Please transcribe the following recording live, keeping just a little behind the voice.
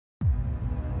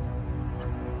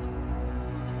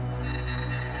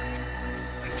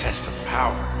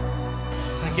power.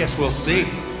 I guess we'll see.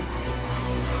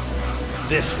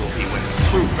 This will be when the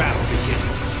true battle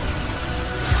begins.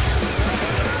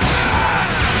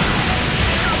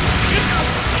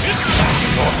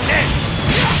 Your head!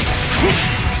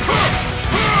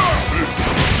 This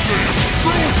is a sign of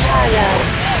true power!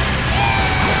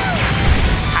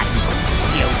 I'm going to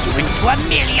build you into a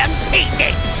million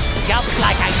pieces! Just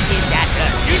like I did that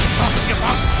earlier. You talking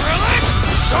about thrilling?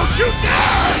 Don't you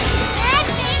dare! That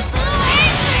makes me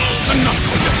angry! I'm not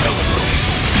going to hell alone.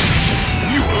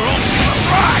 You were only on a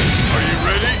ride! Are you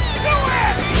ready? Do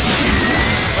it!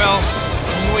 Well,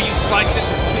 the way you slice it,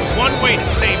 there's only one way to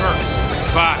save her.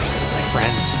 Goodbye, my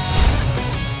friends.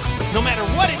 No matter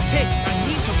what it takes, I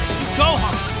need to rescue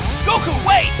Gohan. Goku,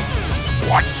 wait!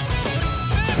 What?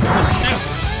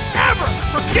 Never, ever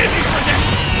forgive me for this!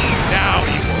 Now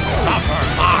you will suffer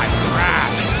my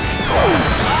wrath!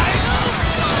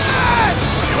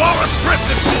 You are a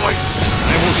prison boy!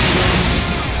 I will show you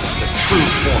the true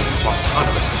form of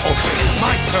autonomous Ultra. It's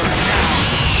my turn, yes!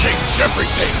 Change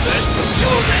everything, then!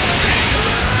 Do this!